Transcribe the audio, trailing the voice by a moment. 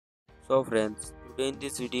So friends, today in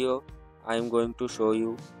this video I am going to show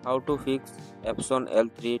you how to fix Epson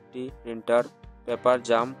L380 printer paper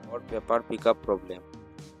jam or paper pickup problem.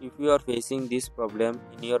 If you are facing this problem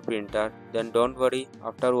in your printer, then don't worry,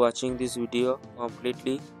 after watching this video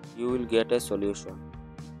completely you will get a solution.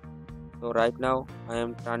 So right now I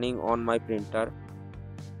am turning on my printer.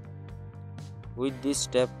 With this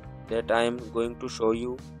step that I am going to show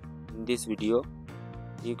you in this video,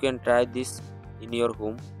 you can try this in your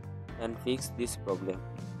home and fix this problem.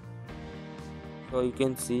 So you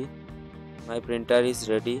can see my printer is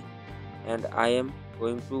ready and I am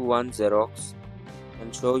going to one Xerox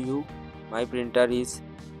and show you my printer is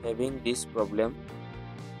having this problem,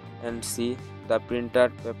 and see the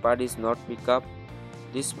printer paper is not pick up.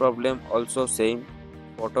 This problem also same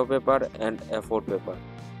photo paper and A4 paper.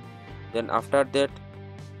 Then after that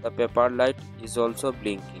the paper light is also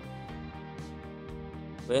blinking.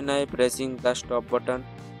 When I pressing the stop button,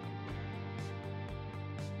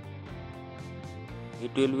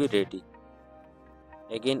 it will be ready.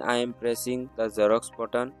 Again I am pressing the Xerox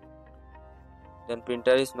button, then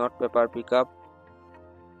printer is not paper pickup,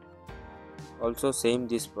 also same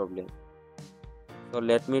this problem. So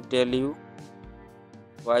let me tell you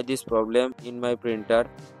why this problem in my printer.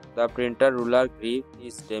 The printer ruler grip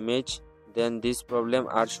is damaged, then this problem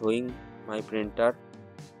are showing my printer.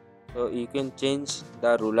 So you can change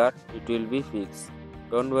the ruler, it will be fixed.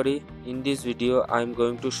 Don't worry, in this video I am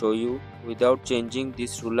going to show you without changing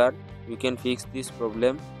this ruler you can fix this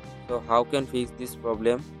problem. So how can fix this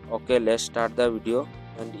problem? Okay, let's start the video.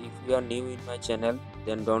 And if you are new in my channel,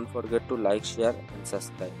 then don't forget to like, share and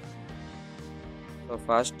subscribe. So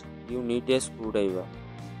first you need a screwdriver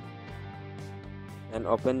and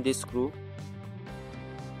open this screw.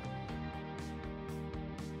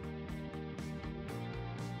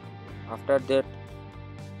 After that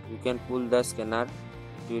you can pull the scanner,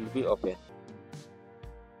 it will be open.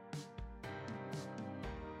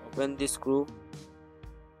 Open the screw.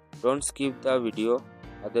 Don't skip the video,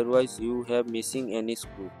 otherwise you have missing any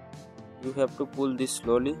screw. You have to pull this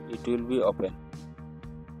slowly, it will be open.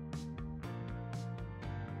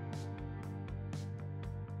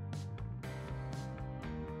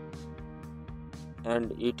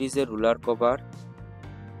 And it is a ruler cover.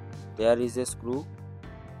 There is a screw.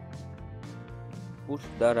 Push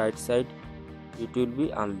the right side, it will be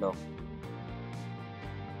unlocked.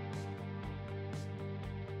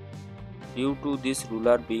 Due to this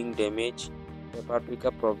ruler being damaged, paper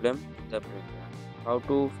pickup problem in the printer. How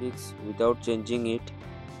to fix without changing it?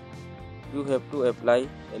 You have to apply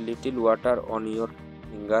a little water on your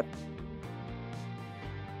finger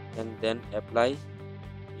and then apply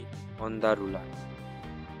it on the ruler.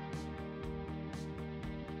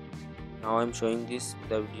 Now I am showing this in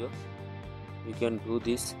the video. You can do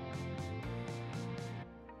this.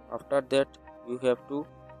 After that you have to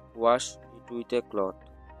wash it with a cloth.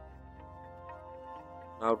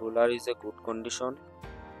 Now ruler is a good condition.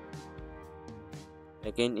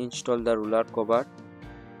 Again install the ruler cover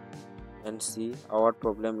and see our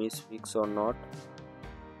problem is fixed or not.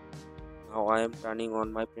 Now I am turning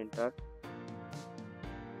on my printer.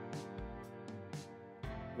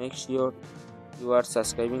 Make sure you are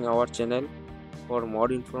subscribing our channel for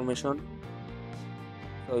more information.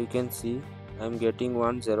 So you can see I am getting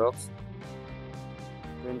one Xerox.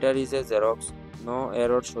 Printer is a Xerox, no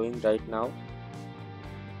error showing right now.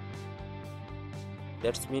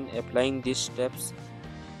 That's mean applying these steps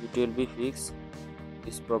it will be fixed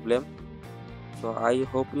this problem. So I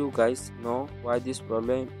hope you guys know why this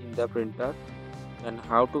problem in the printer and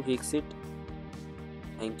how to fix it.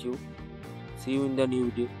 Thank you. See you in the new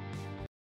video.